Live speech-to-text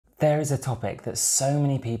There is a topic that so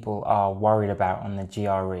many people are worried about on the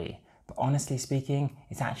GRE, but honestly speaking,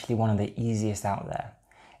 it's actually one of the easiest out there.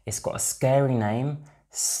 It's got a scary name,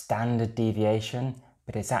 standard deviation,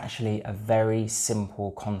 but it's actually a very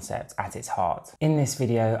simple concept at its heart. In this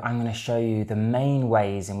video, I'm going to show you the main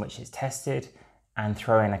ways in which it's tested and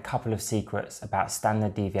throw in a couple of secrets about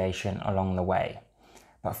standard deviation along the way.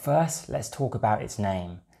 But first, let's talk about its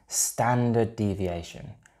name, standard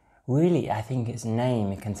deviation. Really, I think its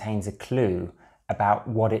name contains a clue about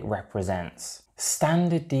what it represents.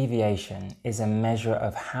 Standard deviation is a measure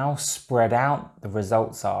of how spread out the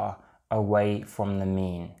results are away from the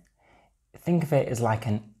mean. Think of it as like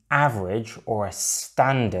an average or a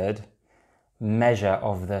standard measure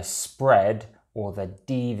of the spread or the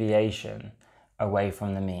deviation away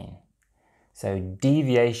from the mean. So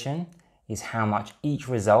deviation is how much each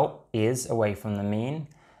result is away from the mean,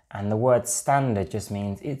 and the word standard just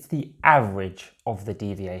means it's the average of the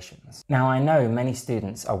deviations. Now I know many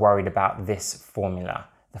students are worried about this formula,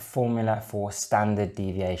 the formula for standard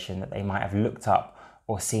deviation that they might have looked up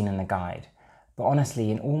or seen in the guide. But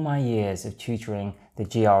honestly, in all my years of tutoring the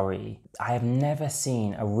GRE, I have never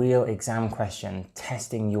seen a real exam question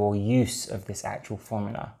testing your use of this actual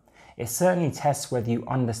formula. It certainly tests whether you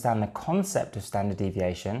understand the concept of standard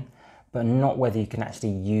deviation, but not whether you can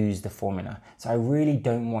actually use the formula. So I really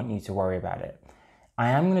don't want you to worry about it. I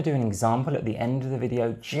am going to do an example at the end of the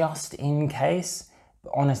video just in case,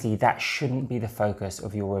 but honestly, that shouldn't be the focus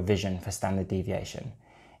of your revision for standard deviation.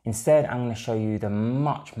 Instead, I'm going to show you the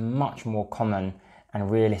much more common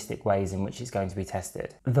and realistic ways in which it's going to be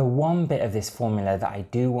tested. The one bit of this formula that I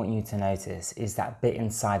do want you to notice is that bit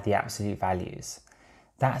inside the absolute values.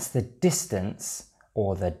 That's the distance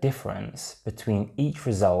or the difference between each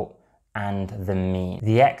result and the mean.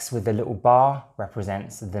 The X with the little bar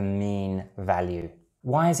represents the mean value.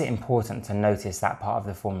 Why is it important to notice that part of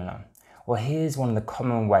the formula? Well, here's one of the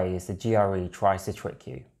common ways the GRE tries to trick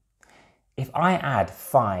you. If I add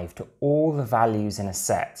 5 to all the values in a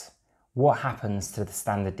set, what happens to the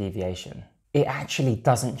standard deviation? It actually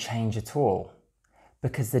doesn't change at all,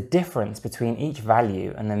 because the difference between each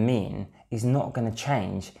value and the mean is not going to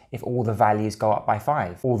change if all the values go up by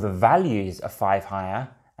 5. All the values are 5 higher,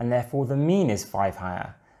 and therefore the mean is 5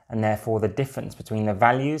 higher, and therefore the difference between the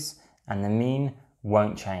values and the mean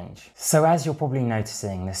won't change. So as you're probably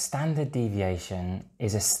noticing, the standard deviation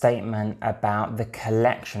is a statement about the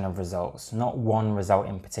collection of results, not one result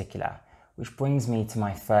in particular, which brings me to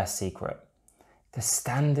my first secret. The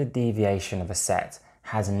standard deviation of a set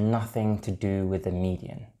has nothing to do with the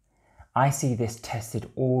median. I see this tested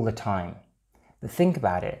all the time. But think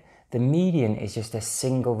about it, the median is just a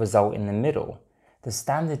single result in the middle. The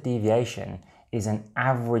standard deviation is an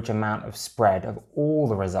average amount of spread of all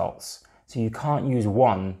the results, so you can't use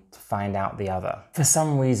one to find out the other. For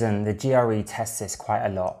some reason, the GRE tests this quite a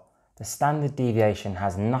lot. The standard deviation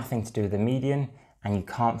has nothing to do with the median, and you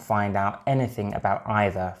can't find out anything about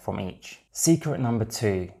either from each. Secret number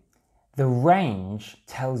 2. The range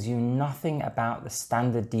tells you nothing about the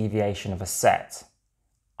standard deviation of a set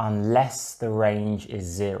unless the range is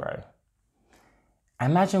 0.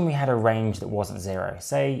 Imagine we had a range that wasn't 0.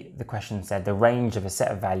 Say the question said the range of a set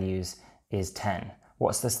of values is 10.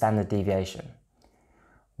 What's the standard deviation?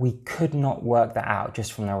 We could not work that out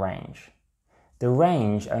just from the range. The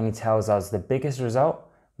range only tells us the biggest result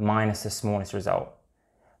minus the smallest result.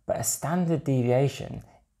 But a standard deviation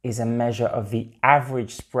is a measure of the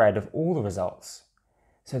average spread of all the results.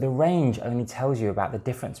 So the range only tells you about the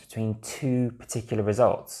difference between two particular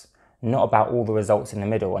results, not about all the results in the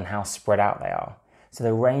middle and how spread out they are. So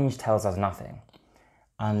the range tells us nothing,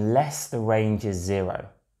 unless the range is 0.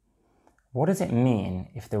 What does it mean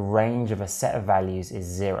if the range of a set of values is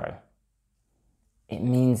 0? It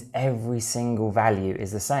means every single value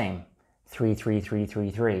is the same, 3, 3, 3,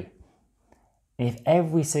 3, 3. If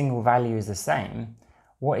every single value is the same,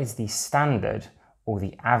 what is the standard or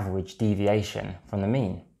the average deviation from the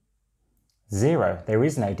mean? 0. There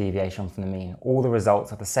is no deviation from the mean. All the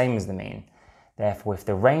results are the same as the mean. Therefore, if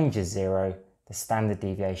the range is 0, the standard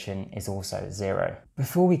deviation is also 0.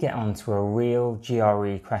 Before we get on to a real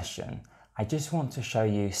GRE question, I just want to show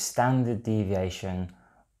you standard deviation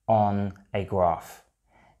on a graph.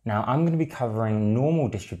 Now I'm going to be covering normal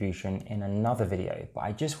distribution in another video, but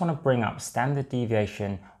I just want to bring up standard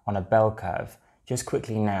deviation on a bell curve just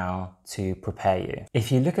quickly now to prepare you.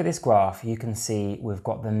 If you look at this graph, you can see we've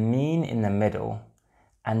got the mean in the middle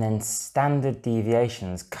and then standard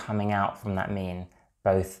deviations coming out from that mean,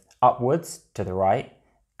 both upwards to the right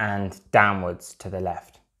and downwards to the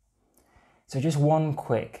left. So just one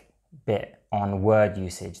quick bit on word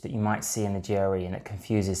usage that you might see in the GRE and it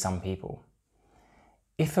confuses some people.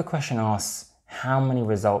 If a question asks how many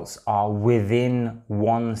results are within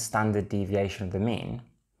one standard deviation of the mean,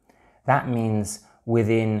 that means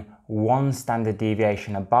within one standard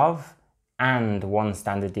deviation above and one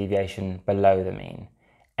standard deviation below the mean.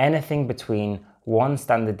 Anything between one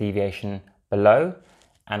standard deviation below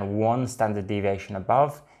and one standard deviation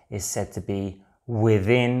above is said to be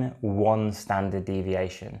within one standard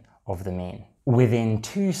deviation of the mean. Within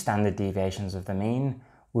two standard deviations of the mean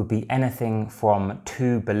would be anything from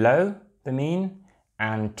 2 below the mean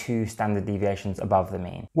and 2 standard deviations above the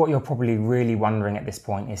mean. What you're probably really wondering at this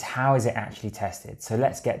point is how is it actually tested? So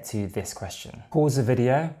let's get to this question. Pause the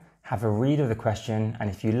video, have a read of the question, and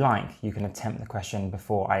if you like, you can attempt the question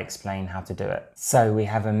before I explain how to do it. So we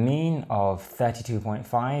have a mean of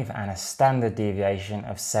 32.5 and a standard deviation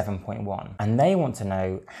of 7.1. And they want to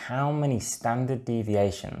know how many standard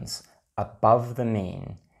deviations above the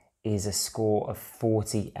mean is a score of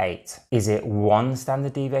 48. Is it 1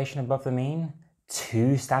 standard deviation above the mean?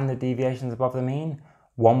 2 standard deviations above the mean?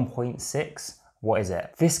 1.6? What is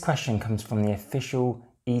it? This question comes from the official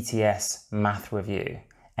ETS math review,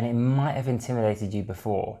 and it might have intimidated you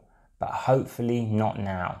before, but hopefully not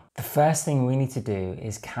now. The first thing we need to do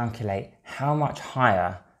is calculate how much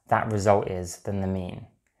higher that result is than the mean.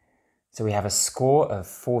 So we have a score of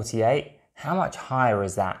 48. How much higher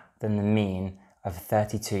is that than the mean of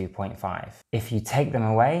 32.5? If you take them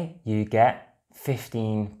away, you get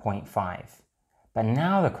 15.5. But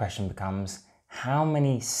now the question becomes, how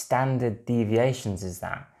many standard deviations is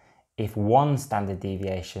that if one standard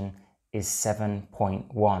deviation is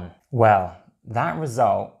 7.1? Well, that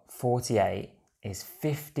result, 48, is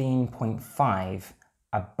 15.5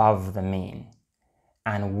 above the mean,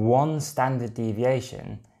 and one standard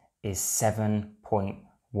deviation is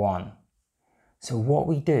 7.1. So what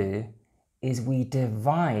we do is we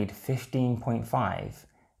divide 15.5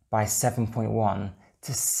 by 7.1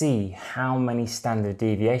 to see how many standard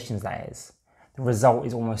deviations that is. The result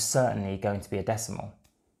is almost certainly going to be a decimal.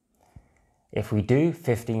 If we do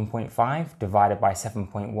 15.5 divided by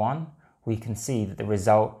 7.1, we can see that the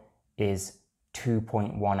result is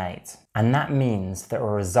 2.18. And that means that a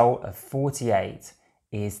result of 48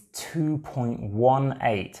 is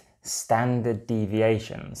 2.18 standard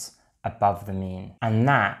deviations above the mean. And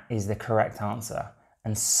that is the correct answer.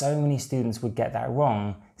 And so many students would get that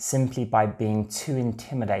wrong simply by being too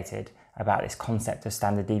intimidated about this concept of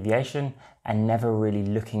standard deviation and never really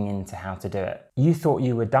looking into how to do it. You thought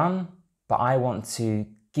you were done, but I want to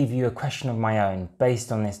give you a question of my own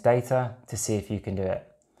based on this data to see if you can do it.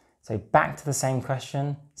 So back to the same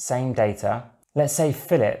question, same data. Let's say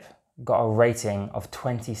Philip got a rating of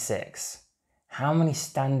 26. How many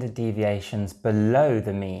standard deviations below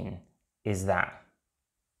the mean is that?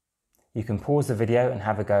 You can pause the video and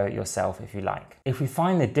have a go at yourself if you like. If we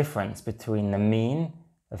find the difference between the mean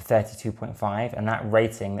of 32.5 and that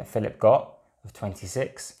rating that Philip got of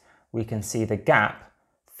 26, we can see the gap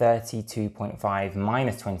 32.5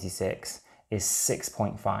 minus 26 is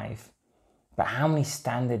 6.5. But how many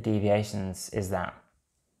standard deviations is that?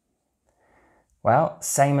 Well,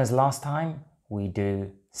 same as last time, we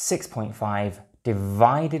do 6.5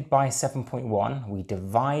 divided by 7.1. We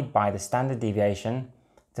divide by the standard deviation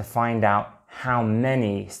to find out how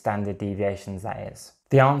many standard deviations that is.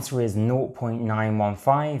 The answer is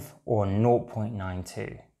 0.915 or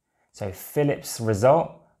 0.92. So Philip's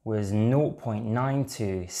result was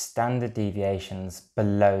 0.92 standard deviations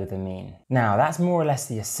below the mean. Now that's more or less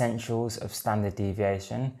the essentials of standard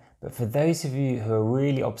deviation, but for those of you who are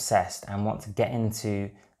really obsessed and want to get into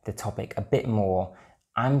the topic a bit more,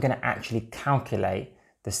 I'm going to actually calculate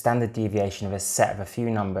the standard deviation of a set of a few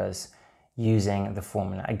numbers using the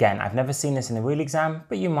formula. Again, I've never seen this in a real exam,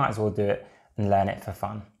 but you might as well do it and learn it for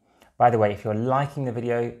fun. By the way, if you're liking the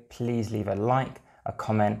video, please leave a like, a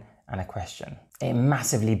comment, and a question. It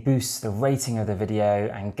massively boosts the rating of the video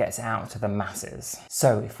and gets out to the masses.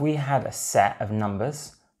 So if we had a set of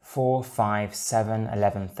numbers, 4, 5, 7,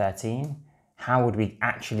 11, 13, how would we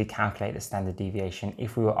actually calculate the standard deviation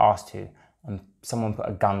if we were asked to and someone put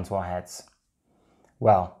a gun to our heads?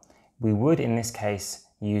 Well, we would in this case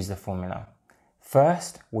use the formula.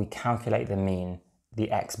 First, we calculate the mean,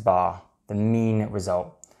 the x bar, the mean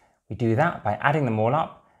result. We do that by adding them all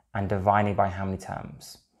up and dividing by how many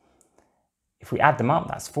terms. If we add them up,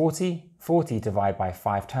 that's 40. 40 divided by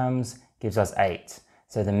 5 terms gives us 8.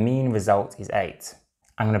 So the mean result is 8.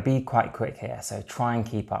 I'm going to be quite quick here, so try and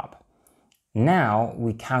keep up. Now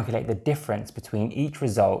we calculate the difference between each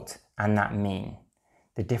result and that mean.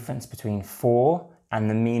 The difference between 4 and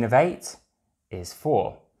the mean of 8 is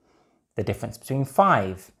 4. The difference between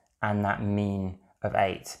 5 and that mean of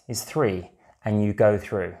 8 is 3, and you go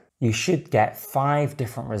through. You should get 5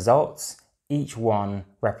 different results, each one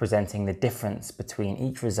representing the difference between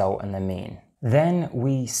each result and the mean. Then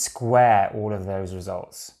we square all of those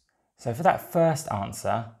results. So for that first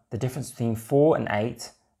answer, the difference between 4 and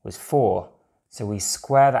 8 was 4, so we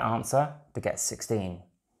square the answer to get 16.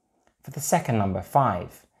 For the second number,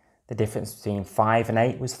 5, the difference between 5 and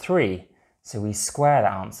 8 was 3, so we square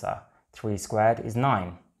the answer. 3 squared is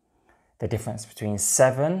 9. The difference between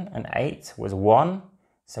 7 and 8 was 1,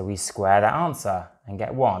 so we square the answer and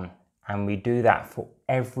get 1. And we do that for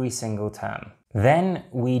every single term. Then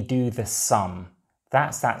we do the sum.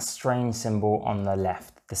 That's that strange symbol on the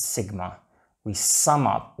left, the sigma. We sum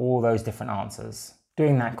up all those different answers.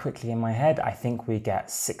 Doing that quickly in my head, I think we get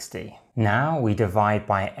 60. Now we divide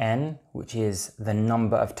by n, which is the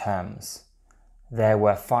number of terms. There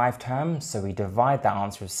were 5 terms, so we divide that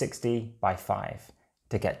answer of 60 by 5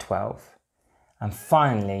 to get 12. And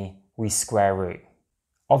finally, we square root.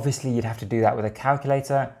 Obviously, you'd have to do that with a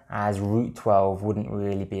calculator, as root 12 wouldn't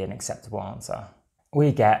really be an acceptable answer.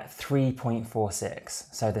 We get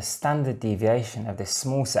 3.46, so the standard deviation of this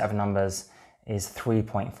small set of numbers is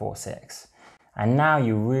 3.46. And now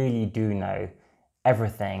you really do know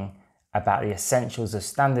everything about the essentials of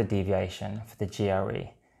standard deviation for the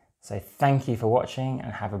GRE. So thank you for watching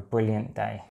and have a brilliant day.